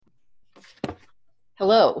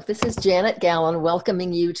Hello, this is Janet Gallen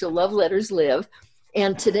welcoming you to Love Letters Live.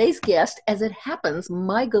 And today's guest, as it happens,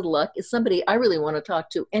 my good luck, is somebody I really want to talk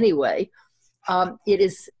to anyway. It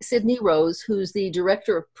is Sydney Rose, who's the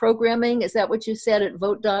Director of Programming. Is that what you said at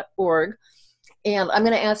vote.org? And I'm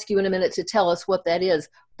going to ask you in a minute to tell us what that is.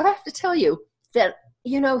 But I have to tell you that,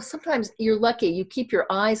 sometimes you're lucky. You keep your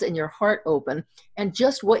eyes and your heart open, and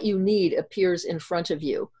just what you need appears in front of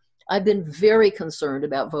you. I've been very concerned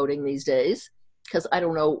about voting these days, because I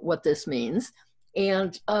don't know what this means.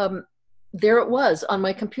 And there it was on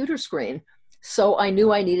my computer screen. So I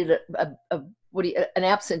knew I needed an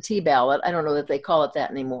absentee ballot. I don't know that they call it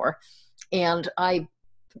that anymore. And I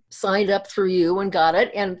signed up through you and got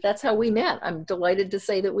it. And that's how we met. I'm delighted to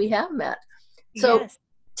say that we have met. So Yes.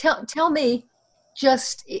 tell me,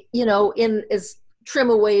 just, in as trim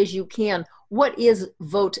a way as you can, what is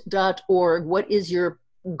vote.org? What is your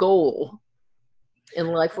goal in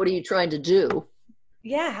life? What are you trying to do?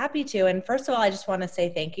 Yeah, happy to. And first of all, I just want to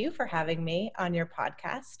say thank you for having me on your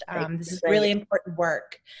podcast. This is Thank really you. important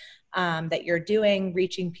work that you're doing,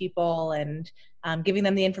 reaching people and giving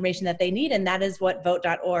them the information that they need. And that is what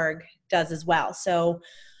vote.org does as well. So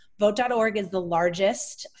vote.org is the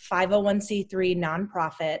largest 501c3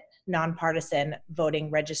 nonprofit, nonpartisan voting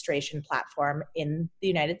registration platform in the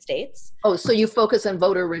United States. Oh, so you focus on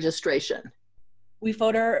voter registration. We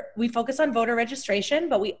focus on voter registration,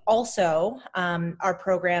 but we also, our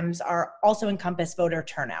programs are also encompass voter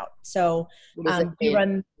turnout. So we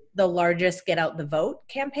run the largest Get Out the Vote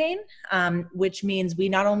campaign, which means we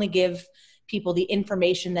not only give people the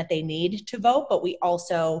information that they need to vote, but we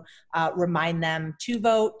also remind them to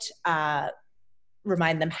vote,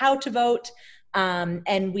 remind them how to vote,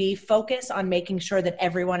 and we focus on making sure that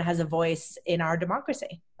everyone has a voice in our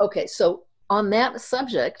democracy. Okay, so on that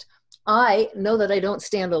subject, I know that I don't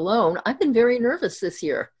stand alone. I've been very nervous this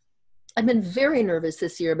year. I've been very nervous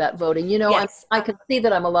this year about voting. Yes. I can see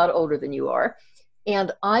that I'm a lot older than you are.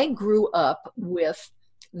 And I grew up with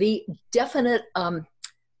the definite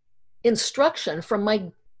instruction from my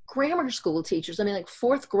grammar school teachers. I mean, like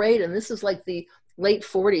fourth grade, and this is like the late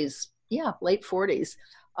 40s. Yeah, late 40s.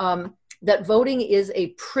 That voting is a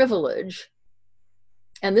privilege.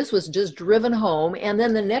 And this was just driven home. And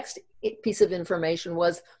then the next piece of information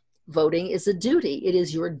was voting is a duty. It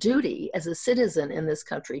is your duty as a citizen in this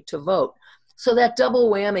country to vote. So that double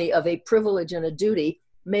whammy of a privilege and a duty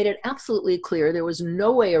made it absolutely clear there was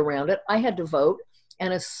no way around it. I had to vote.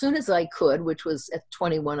 And as soon as I could, which was at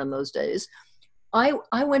 21 in those days, I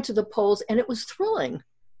went to the polls, and it was thrilling.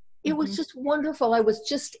 It was just wonderful. I was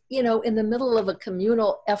just, in the middle of a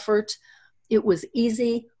communal effort. It was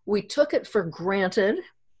easy. We took it for granted.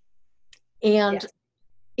 And Yes.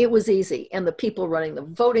 It was easy. And the people running the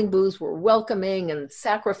voting booths were welcoming and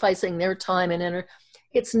sacrificing their time and energy.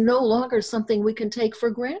 It's no longer something we can take for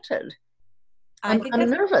granted. I'm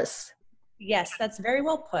nervous. Yes, that's very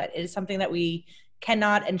well put. It is something that we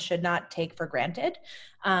cannot and should not take for granted.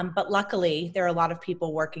 But luckily, there are a lot of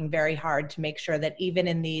people working very hard to make sure that even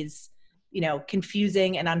in these,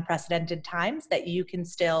 confusing and unprecedented times, that you can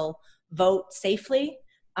still vote safely.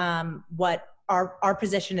 What our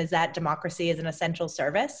position is that democracy is an essential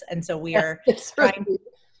service. And so we are trying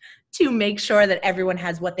to make sure that everyone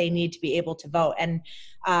has what they need to be able to vote. And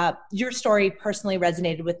your story personally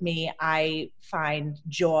resonated with me. I find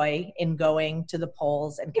joy in going to the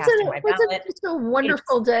polls and casting my ballot. It's a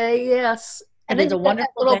wonderful day, yes. And It then is a you got that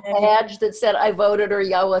wonderful little day. badge that said I voted or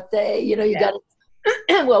Yawate. You got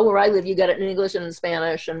it. Well, where I live, you got it in English and in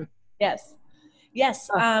Spanish. And Yes.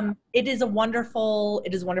 It is a wonderful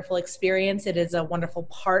experience. It is a wonderful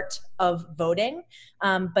part of voting.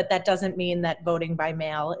 But that doesn't mean that voting by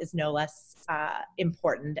mail is no less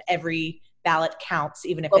important. Every ballot counts,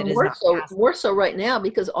 even if it is not cast. More so right now,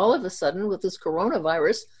 because all of a sudden with this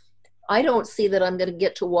coronavirus, I don't see that I'm going to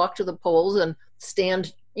get to walk to the polls and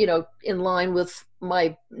stand, in line with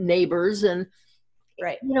my neighbors. And,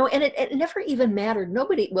 Right. And it never even mattered.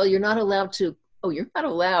 You're not allowed to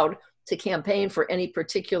campaign for any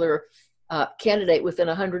particular candidate within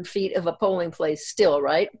 100 feet of a polling place still,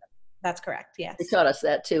 right? That's correct, yes. They taught us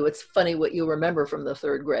that too. It's funny what you remember from the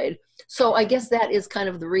third grade. So I guess that is kind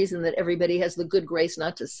of the reason that everybody has the good grace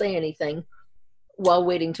not to say anything while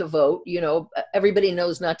waiting to vote. Everybody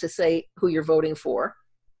knows not to say who you're voting for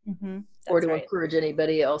or to encourage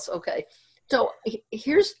anybody else. Okay. So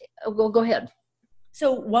go ahead.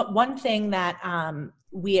 So one thing that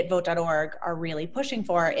we at vote.org are really pushing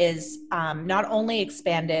for is not only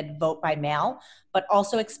expanded vote by mail, but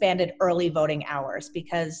also expanded early voting hours,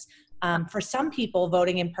 because for some people,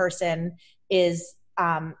 voting in person is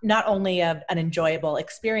not only an enjoyable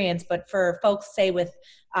experience, but for folks, say with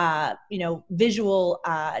visual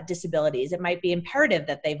disabilities, it might be imperative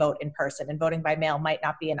that they vote in person, and voting by mail might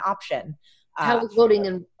not be an option. How is voting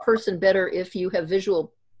in person better if you have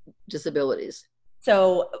visual disabilities?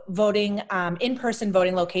 So voting, in-person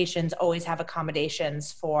voting locations always have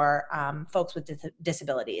accommodations for folks with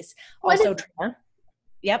disabilities. Also,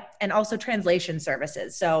 yep, and also translation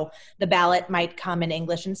services. So the ballot might come in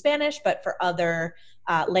English and Spanish, but for other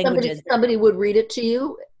languages. Somebody would read it to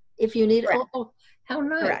you if you need it? Oh, how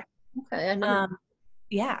nice. Correct. Okay, I know.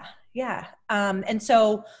 Yeah. And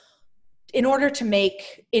so in order to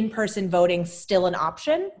make in-person voting still an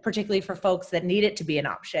option, particularly for folks that need it to be an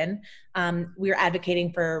option, we're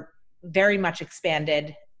advocating for very much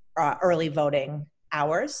expanded early voting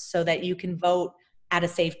hours so that you can vote at a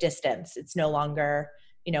safe distance. It's no longer,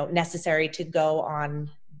 necessary to go on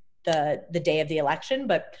the day of the election,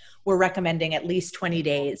 but we're recommending at least 20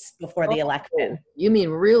 days before the election. You mean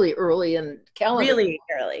really early in calendar? Really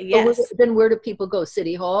early, yes. Then where do people go?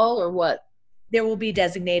 City Hall or what? There will be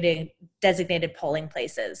designated polling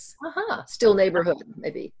places. Still neighborhood,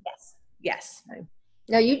 maybe. Yes. Okay.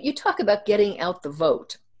 Now you talk about getting out the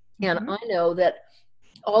vote. And I know that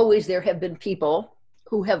always there have been people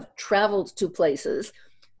who have traveled to places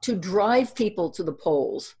to drive people to the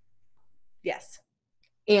polls. Yes.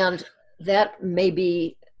 And that may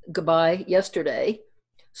be goodbye yesterday.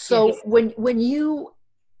 So yes. when you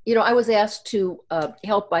I was asked to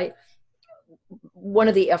help by one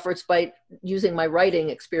of the efforts by using my writing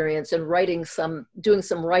experience and doing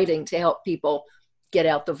some writing to help people get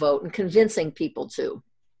out the vote and convincing people to.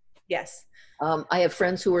 Yes. I have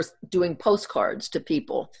friends who are doing postcards to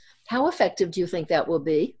people. How effective do you think that will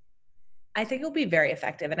be? I think it'll be very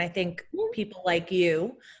effective. And I think people like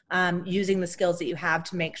you, using the skills that you have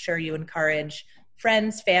to make sure you encourage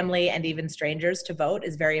friends, family, and even strangers to vote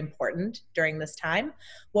is very important during this time.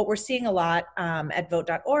 What we're seeing a lot at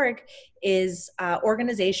vote.org is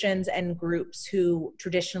organizations and groups who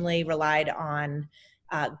traditionally relied on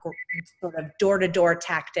sort of door-to-door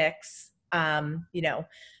tactics,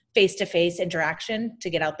 face-to-face interaction to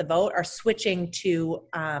get out the vote, are switching to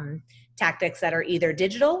tactics that are either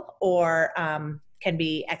digital or can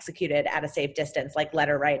be executed at a safe distance, like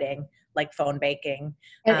letter writing, like phone banking.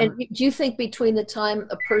 And do you think between the time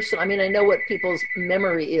a person, I know what people's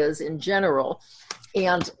memory is in general,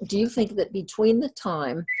 and do you think that between the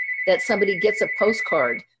time that somebody gets a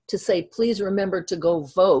postcard to say, please remember to go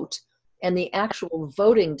vote, and the actual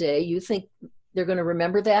voting day, you think they're going to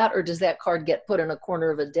remember that? Or does that card get put in a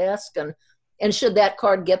corner of a desk? And should that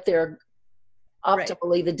card get there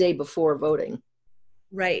optimally the day before voting?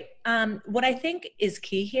 Right. What I think is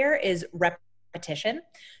key here is repetition.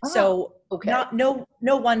 So no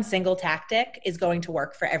one single tactic is going to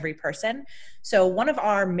work for every person. So one of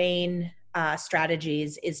our main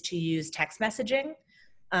strategies is to use text messaging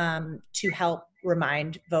to help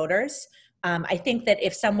remind voters. I think that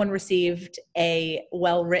if someone received a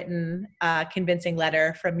well-written, convincing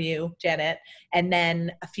letter from you, Janet, and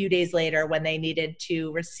then a few days later when they needed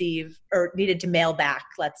to receive or needed to mail back,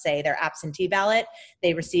 let's say, their absentee ballot,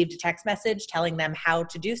 they received a text message telling them how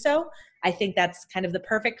to do so, I think that's kind of the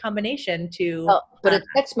perfect combination to... but a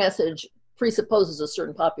text message presupposes a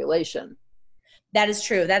certain population. That is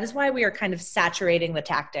true. That is why we are kind of saturating the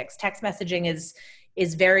tactics. Text messaging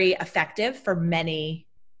is very effective for many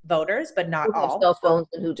voters, but not all. Cell phones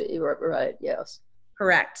and right, yes.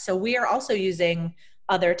 Correct. So we are also using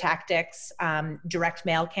other tactics. Direct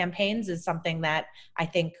mail campaigns is something that I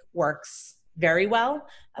think works very well.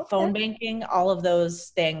 Phone banking, all of those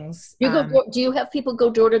things. Do you have people go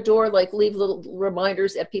door to door, like leave little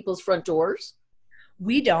reminders at people's front doors?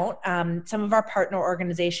 We don't. Some of our partner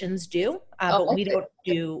organizations do, but we don't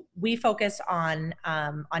do. We focus on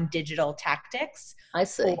digital tactics. I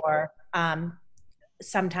see. Or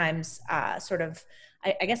sometimes sort of,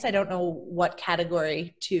 I guess I don't know what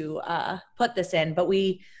category to put this in, but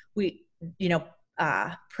we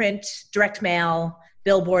print, direct mail,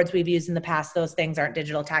 billboards we've used in the past. Those things aren't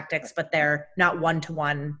digital tactics, but they're not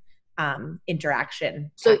one-to-one interaction.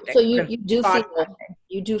 So you do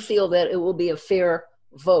feel that it will be a fair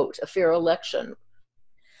vote, a fair election,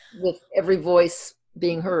 with every voice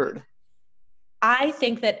being heard? I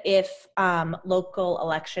think that if local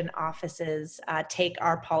election offices take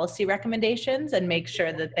our policy recommendations and make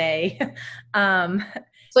sure that they...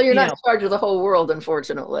 so you're not in charge of the whole world,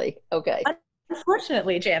 unfortunately. Okay.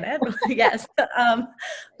 Unfortunately, Janet, yes.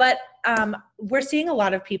 But we're seeing a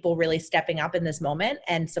lot of people really stepping up in this moment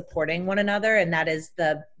and supporting one another. And that is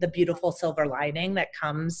the beautiful silver lining that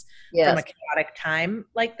comes from a chaotic time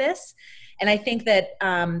like this. And I think that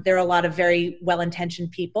there are a lot of very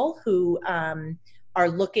well-intentioned people who are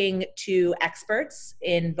looking to experts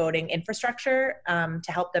in voting infrastructure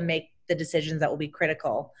to help them make the decisions that will be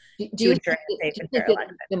critical to ensuring a safe and fair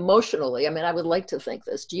election. Emotionally, I mean, I would like to think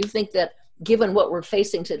this. Do you think that given what we're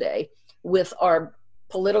facing today with our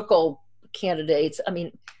political candidates, I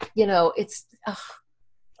mean,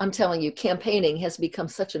 I'm telling you, campaigning has become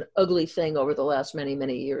such an ugly thing over the last many,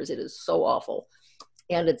 many years. It is so awful.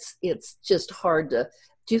 And it's just hard to,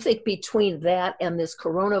 do you think between that and this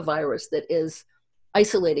coronavirus that is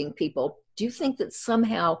isolating people, do you think that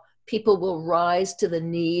somehow people will rise to the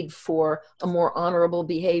need for a more honorable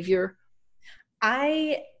behavior?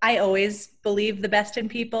 I always believe the best in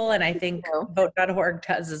people, and I think Vote.org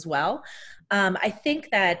does as well. I think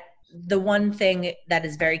that the one thing that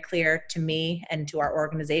is very clear to me and to our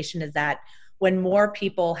organization is that when more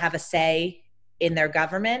people have a say in their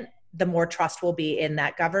government, the more trust will be in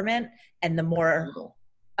that government and the more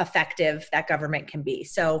effective that government can be.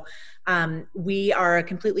 So we are a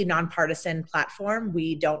completely nonpartisan platform.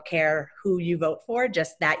 We don't care who you vote for,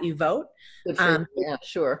 just that you vote. Yeah,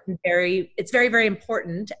 sure. It's very, very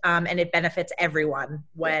important, and it benefits everyone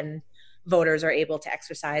when voters are able to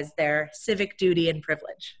exercise their civic duty and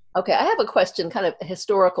privilege. Okay, I have a question, kind of a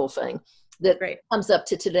historical thing that comes up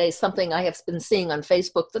to today, something I have been seeing on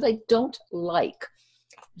Facebook that I don't like.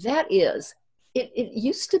 That is, it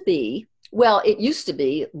used to be, well, it used to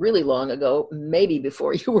be really long ago, maybe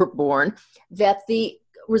before you were born, that the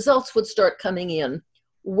results would start coming in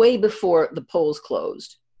way before the polls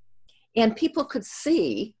closed. And people could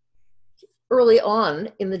see early on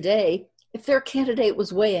in the day, if their candidate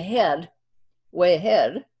was way ahead,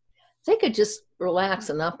 they could just relax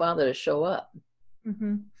and not bother to show up.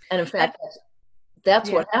 Mm-hmm. And in fact, that's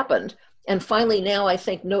what happened. And finally now I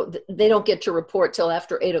think, no, they don't get to report till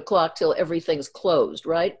after 8 o'clock, till everything's closed,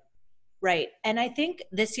 right? Right. And I think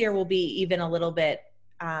this year will be even a little bit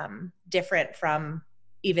different from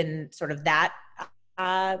even sort of that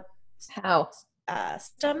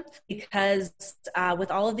system, because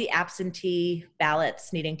with all of the absentee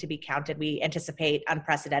ballots needing to be counted, we anticipate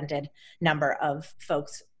unprecedented number of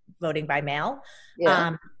folks voting by mail.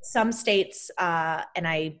 Some states, and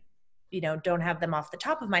I don't have them off the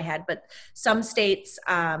top of my head, but some states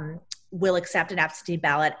will accept an absentee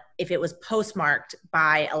ballot if it was postmarked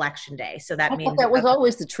by election day. So that means that was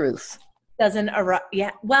always the truth.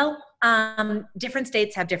 Different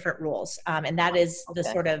states have different rules, and that is the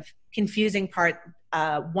sort of confusing part.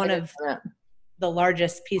 One of the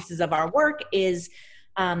largest pieces of our work is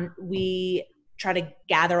we try to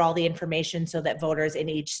gather all the information so that voters in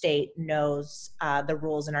each state knows the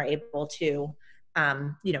rules and are able to,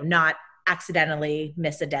 not accidentally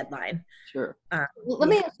miss a deadline. Sure. Let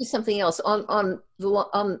me ask you something else on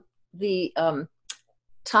the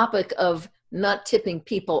topic of not tipping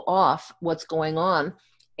people off what's going on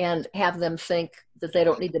and have them think that they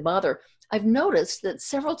don't need to bother. I've noticed that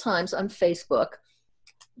several times on Facebook,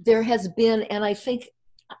 there has been, and I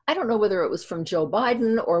don't know whether it was from Joe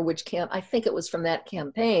Biden or I think it was from that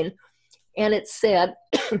campaign. And it said,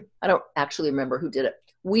 I don't actually remember who did it.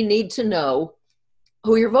 We need to know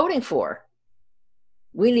who you're voting for.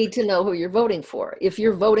 We need to know who you're voting for. If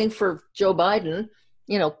you're voting for Joe Biden,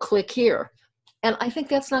 click here. And I think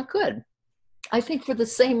that's not good. I think for the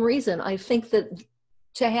same reason, I think that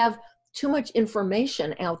to have too much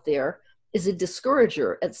information out there is a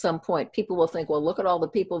discourager at some point. People will think, well, look at all the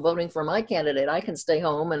people voting for my candidate. I can stay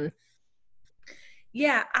home and.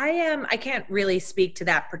 Yeah, I can't really speak to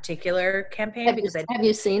that particular campaign. Have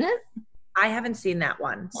you seen it? I haven't seen that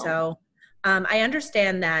one. Oh. So I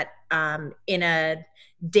understand that in a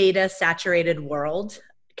data saturated world,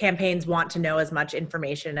 campaigns want to know as much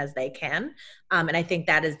information as they can. And I think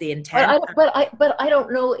that is the intent. But I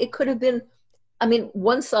don't know. It could have been,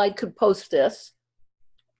 one side could post this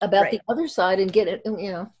about the other side and get it,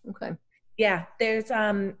 okay. Yeah, there's,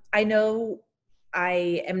 I know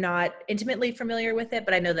I am not intimately familiar with it,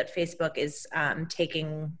 but I know that Facebook is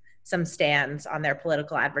taking some stands on their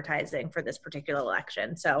political advertising for this particular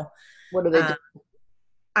election. So what do they do?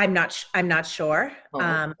 I'm not sure,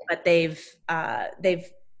 but they've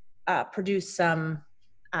produced some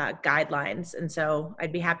guidelines, and so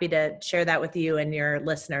I'd be happy to share that with you and your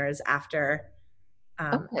listeners after.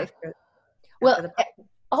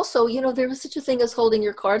 Also, there was such a thing as holding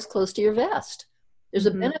your cards close to your vest. There's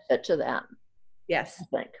a benefit to that. Yes, I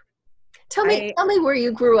think. Tell me where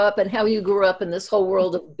you grew up and how you grew up in this whole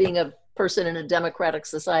world of being a person in a democratic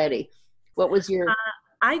society. What was your?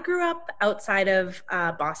 I grew up outside of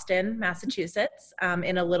Boston, Massachusetts,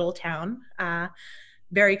 in a little town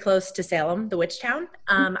very close to Salem, the witch town.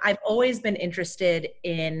 I've always been interested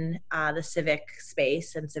in the civic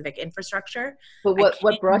space and civic infrastructure. But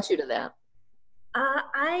what brought you to that?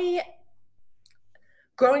 I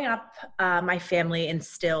growing up, my family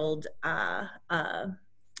instilled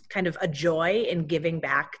kind of a joy in giving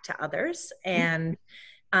back to others, and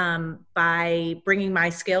by bringing my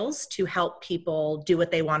skills to help people do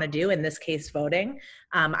what they want to do, in this case, voting,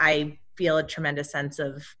 I feel a tremendous sense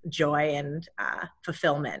of joy and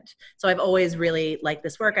fulfillment. So I've always really liked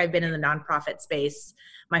this work. I've been in the nonprofit space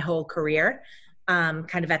my whole career,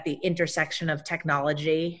 kind of at the intersection of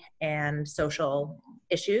technology and social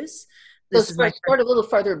issues. So start a little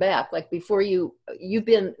farther back, like before you've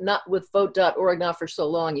been not with vote.org now for so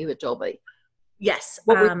long, you had told me. Yes.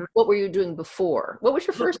 What were you doing before? What was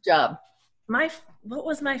your first job? What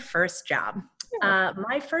was my first job?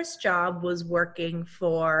 My first job was working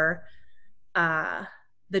for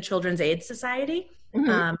the Children's Aid Society,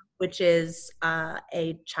 which is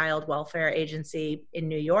a child welfare agency in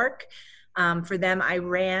New York. For them, I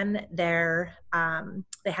ran their,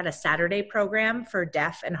 they had a Saturday program for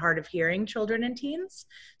deaf and hard of hearing children and teens.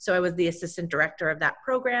 So I was the assistant director of that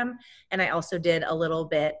program. And I also did a little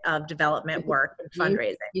bit of development work and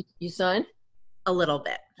fundraising. You signed? A little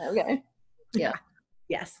bit. Okay. Yeah.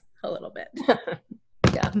 Yes, a little bit.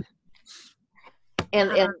 Yeah.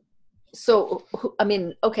 And so, I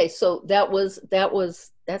mean, okay, so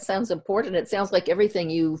that sounds important. It sounds like everything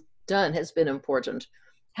you've done has been important.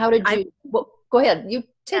 How did you, go ahead. You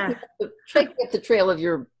take me up the trail of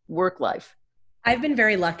your work life. I've been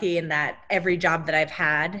very lucky in that every job that I've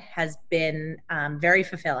had has been very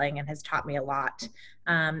fulfilling and has taught me a lot.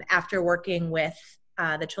 After working with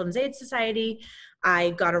the Children's Aid Society,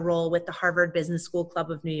 I got a role with the Harvard Business School Club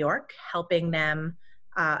of New York, helping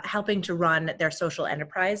to run their social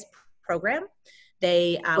enterprise program.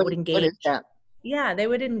 They would engage. What is that? Yeah, they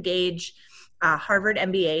would engage Harvard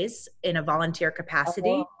MBAs in a volunteer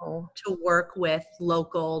capacity to work with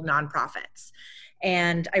local nonprofits.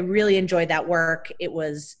 And I really enjoyed that work. It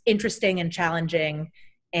was interesting and challenging,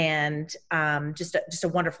 and just a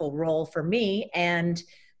wonderful role for me. And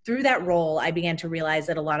through that role, I began to realize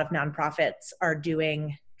that a lot of nonprofits are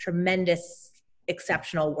doing tremendous,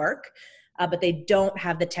 exceptional work, but they don't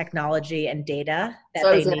have the technology and data that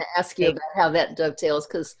I was going to ask you about how that dovetails,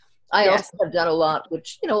 because I also have done a lot,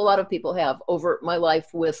 which, a lot of people have over my life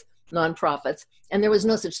with nonprofits, and there was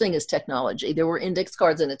no such thing as technology. There were index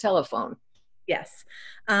cards and a telephone. Yes.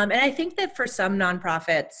 And I think that for some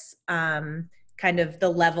nonprofits, kind of the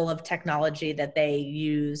level of technology that they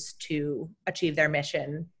use to achieve their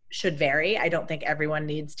mission should vary. I don't think everyone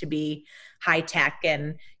needs to be high tech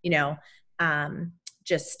and,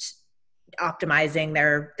 just optimizing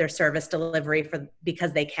their service delivery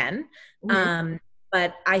because they can.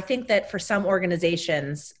 But I think that for some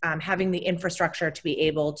organizations, having the infrastructure to be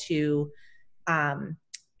able to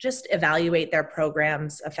just evaluate their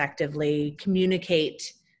programs effectively,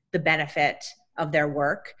 communicate the benefit of their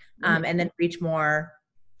work, and then reach more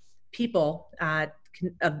people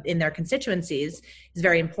in their constituencies is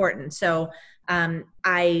very important. So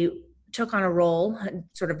I took on a role,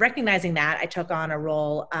 sort of recognizing that, I took on a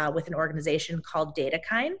role with an organization called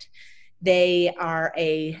DataKind. They are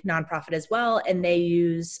a nonprofit as well, and they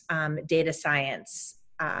use data science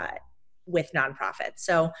with nonprofits.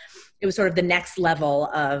 So it was sort of the next level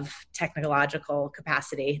of technological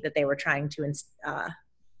capacity that they were trying to,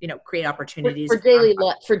 create opportunities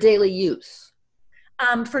for daily use.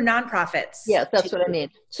 For nonprofits. Yeah, that's what I mean.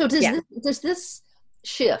 So does this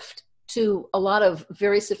shift to a lot of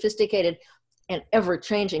very sophisticated and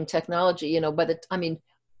ever-changing technology?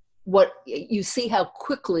 What you see how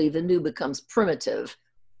quickly the new becomes primitive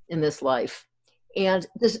in this life. And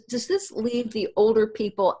does this leave the older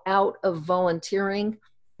people out of volunteering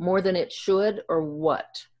more than it should, or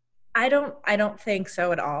what? I don't think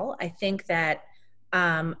so at all. I think that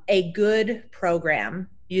a good program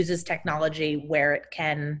uses technology where it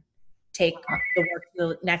can take the work to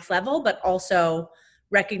the next level, but also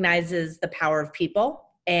recognizes the power of people.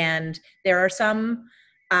 And there are some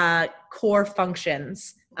core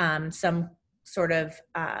functions, some sort of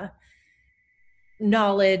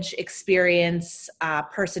knowledge, experience,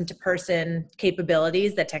 person-to-person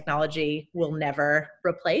capabilities that technology will never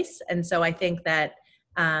replace. And so I think that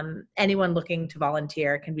anyone looking to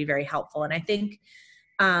volunteer can be very helpful. And I think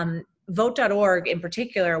vote.org in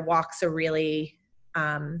particular walks a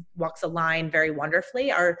line very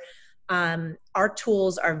wonderfully. Our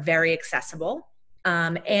tools are very accessible.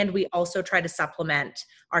 And we also try to supplement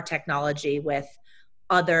our technology with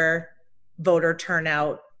other voter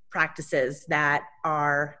turnout practices that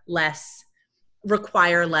are less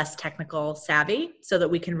require less technical savvy so that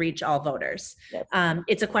we can reach all voters. Yes.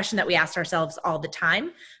 It's a question that we ask ourselves all the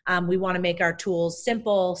time. We want to make our tools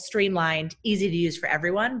simple, streamlined, easy to use for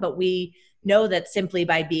everyone, but we know that simply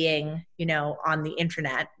by being, on the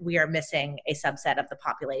internet, we are missing a subset of the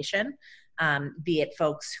population, be it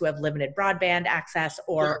folks who have limited broadband access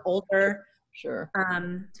or older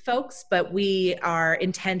folks, but we are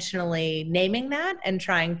intentionally naming that and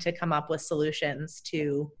trying to come up with solutions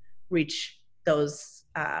to reach those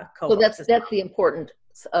cohorts. So that's the importance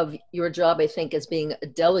of your job, I think, as being a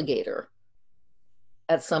delegator.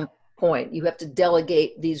 At some point, you have to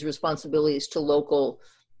delegate these responsibilities to local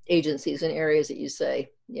agencies and areas that you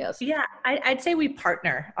say. Yes. Yeah, I'd say we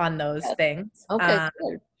partner on those things. Okay.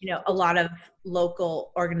 A lot of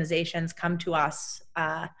local organizations come to us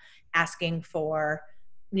asking for,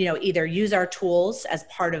 either use our tools as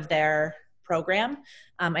part of their program.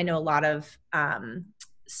 I know a lot of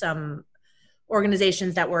some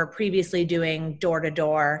organizations that were previously doing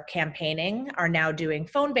door-to-door campaigning are now doing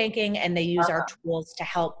phone banking, and they use our tools to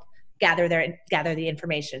help gather the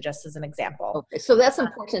information, just as an example. Okay, so that's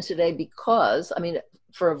important today because,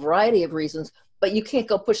 for a variety of reasons, but you can't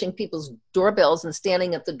go pushing people's doorbells and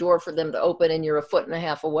standing at the door for them to open and you're 1.5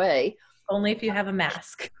 feet away. Only if you have a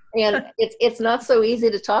mask. And it's not so easy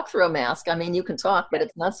to talk through a mask. You can talk, but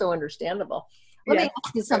it's not so understandable. Let me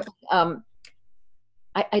ask you something.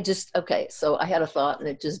 So I had a thought and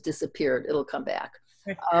it just disappeared. It'll come back.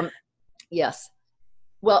 Yes.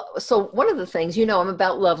 Well, so one of the things, I'm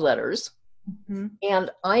about love letters,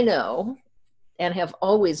 and I know, and have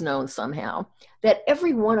always known somehow, that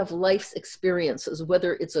every one of life's experiences,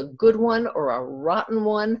 whether it's a good one or a rotten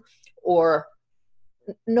one, or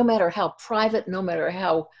no matter how private, no matter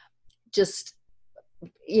how just,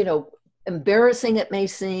 embarrassing it may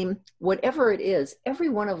seem, whatever it is, every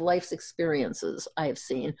one of life's experiences I have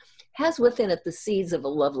seen has within it the seeds of a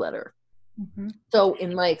love letter. So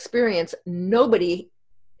in my experience, nobody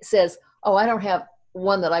says, oh, I don't have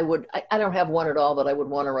one that I don't have one at all that I would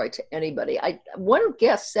want to write to anybody. One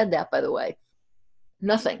guest said that, by the way.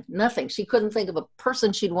 Nothing. She couldn't think of a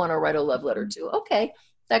person she'd want to write a love letter to. Okay,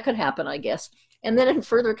 that could happen, I guess. And then in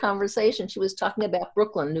further conversation, she was talking about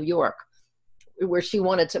Brooklyn, New York, where she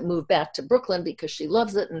wanted to move back to Brooklyn because she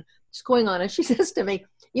loves it and it's going on. And she says to me,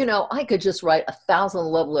 I could just write 1,000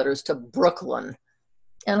 love letters to Brooklyn.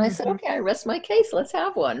 And I said, okay, I rest my case. Let's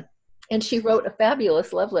have one. And she wrote a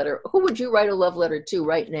fabulous love letter. Who would you write a love letter to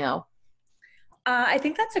right now? I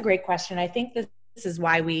think that's a great question. I think this is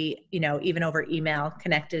why we, even over email,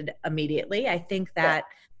 connected immediately. I think that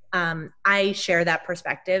I share that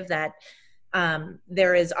perspective that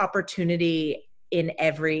there is opportunity in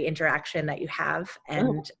every interaction that you have.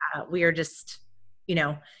 And we are just,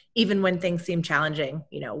 even when things seem challenging,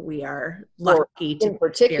 we are lucky to. In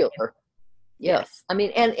particular. Yes.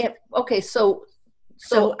 Okay. So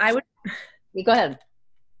I would go ahead.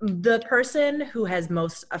 The person who has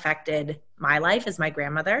most affected my life is my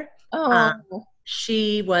grandmother.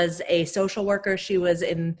 She was a social worker. She was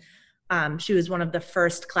one of the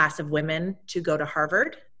first class of women to go to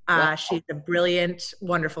Harvard. Wow. She's a brilliant,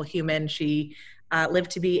 wonderful human. She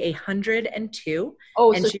lived to be 102.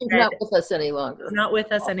 Oh, and so she's not with us any longer. Not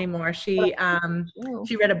with us anymore. She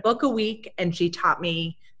read a book a week, and she taught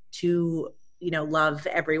me to, love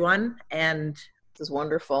everyone. And this is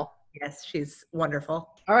wonderful. Yes, she's wonderful.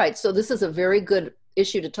 All right. So this is a very good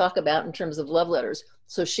issue to talk about in terms of love letters.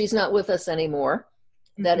 So she's not with us anymore.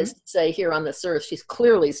 That is to say, here on this earth, she's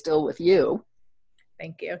clearly still with you.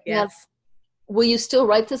 Thank you. Yes. Now, will you still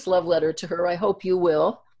write this love letter to her? I hope you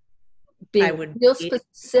will. Be real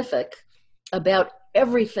specific about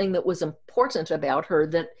everything that was important about her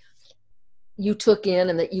that you took in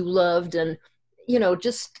and that you loved, and,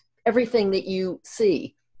 just everything that you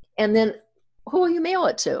see. And then who will you mail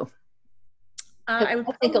it to? I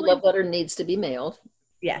think a love letter needs to be mailed.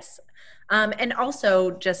 Yes. And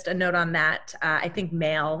also, just a note on that, I think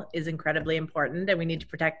mail is incredibly important, and we need to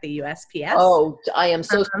protect the USPS. Oh, I am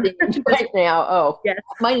so steamed right now. Oh, yes.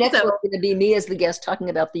 My next one is going to be me as the guest talking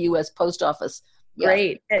about the U.S. Post Office. Yes.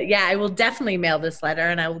 Great. Yeah, I will definitely mail this letter,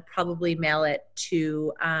 and I will probably mail it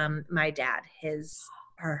to my dad,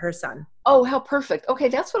 her son. Oh, how perfect. Okay,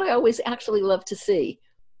 that's what I always actually love to see,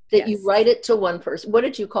 that you write it to one person. What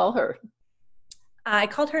did you call her? I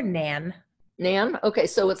called her Nan. Nan? Okay,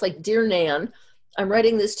 so it's like, Dear Nan, I'm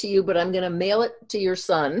writing this to you, but I'm going to mail it to your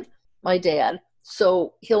son, my dad,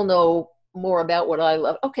 so he'll know more about what I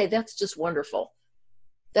love. Okay, that's just wonderful.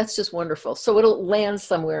 That's just wonderful. So it'll land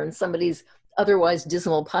somewhere in somebody's otherwise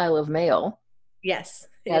dismal pile of mail. Yes,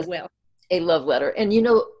 it will. A love letter. And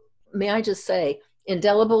may I just say,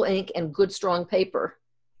 indelible ink and good strong paper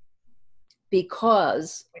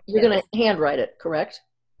because you're going to handwrite it, correct?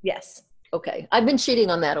 Yes. Okay. I've been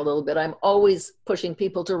cheating on that a little bit. I'm always pushing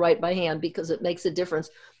people to write by hand because it makes a difference.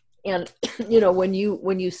 And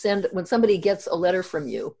when somebody gets a letter from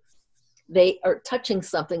you, they are touching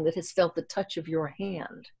something that has felt the touch of your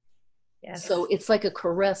hand. Yes. So it's like a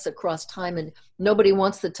caress across time, and nobody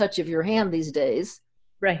wants the touch of your hand these days.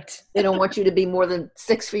 Right. They don't want you to be more than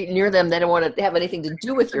 6 feet near them. They don't want to have anything to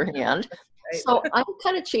do with your hand. Right. So I'm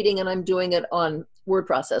kind of cheating, and I'm doing it on word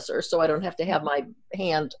processor, so I don't have to have my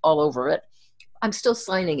hand all over it. I'm still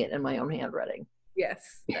signing it in my own handwriting.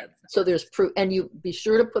 Yes. So there's proof, and you be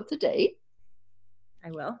sure to put the date.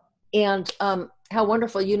 I will. And how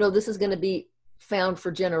wonderful. This is going to be found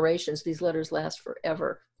for generations. These letters last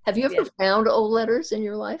forever. Have you ever found old letters in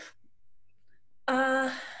your life?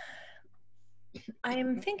 I'm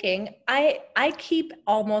thinking I keep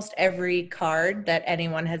almost every card that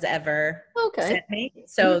anyone has ever sent me.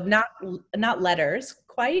 So not letters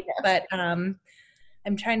quite, but I'm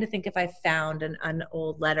trying to think if I found an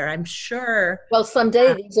old letter. I'm sure. Well,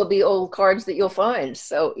 someday these will be old cards that you'll find.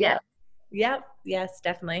 So yeah. Yep. Yes,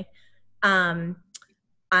 definitely.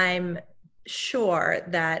 I'm sure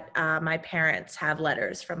that my parents have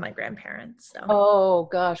letters from my grandparents. So. Oh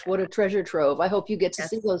gosh, what a treasure trove. I hope you get to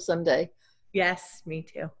see those someday. Yes, me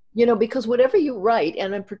too. Because whatever you write,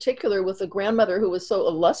 and in particular with a grandmother who was so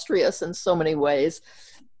illustrious in so many ways,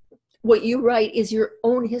 what you write is your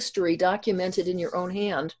own history documented in your own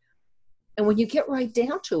hand. And when you get right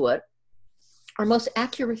down to it, our most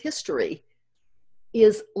accurate history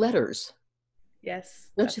is letters. Yes.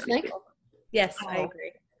 Don't you think? Cool. Yes, I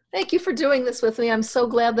agree. Thank you for doing this with me. I'm so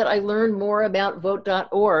glad that I learned more about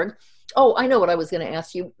vote.org. Oh, I know what I was going to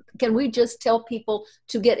ask you. Can we just tell people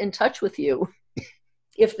to get in touch with you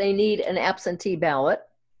if they need an absentee ballot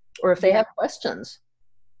or if they have questions?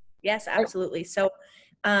 Yes, absolutely. So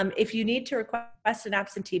if you need to request an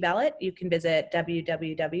absentee ballot, you can visit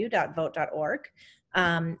www.vote.org.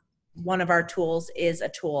 One of our tools is a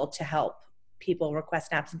tool to help people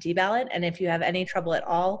request an absentee ballot. And if you have any trouble at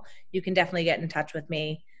all, you can definitely get in touch with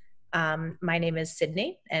me. My name is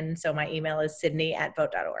Sydney, and so my email is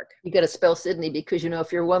sydney@vote.org. You got to spell Sydney because,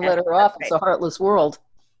 if you're one letter off, it's a heartless world.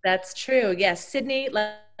 That's true. Yes. Sydney,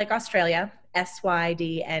 like Australia,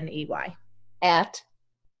 SYDNEY. At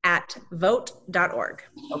vote.org.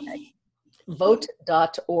 Okay.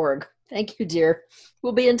 Vote.org. Thank you, dear.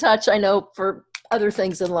 We'll be in touch, I know, for other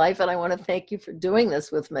things in life, and I want to thank you for doing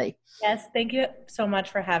this with me. Yes, thank you so much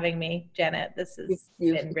for having me, Janet. This has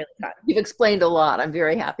been really fun. You've explained a lot. I'm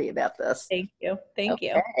very happy about this. Thank you. Thank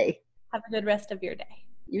you. Have a good rest of your day.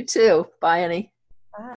 You too. Bye, Annie.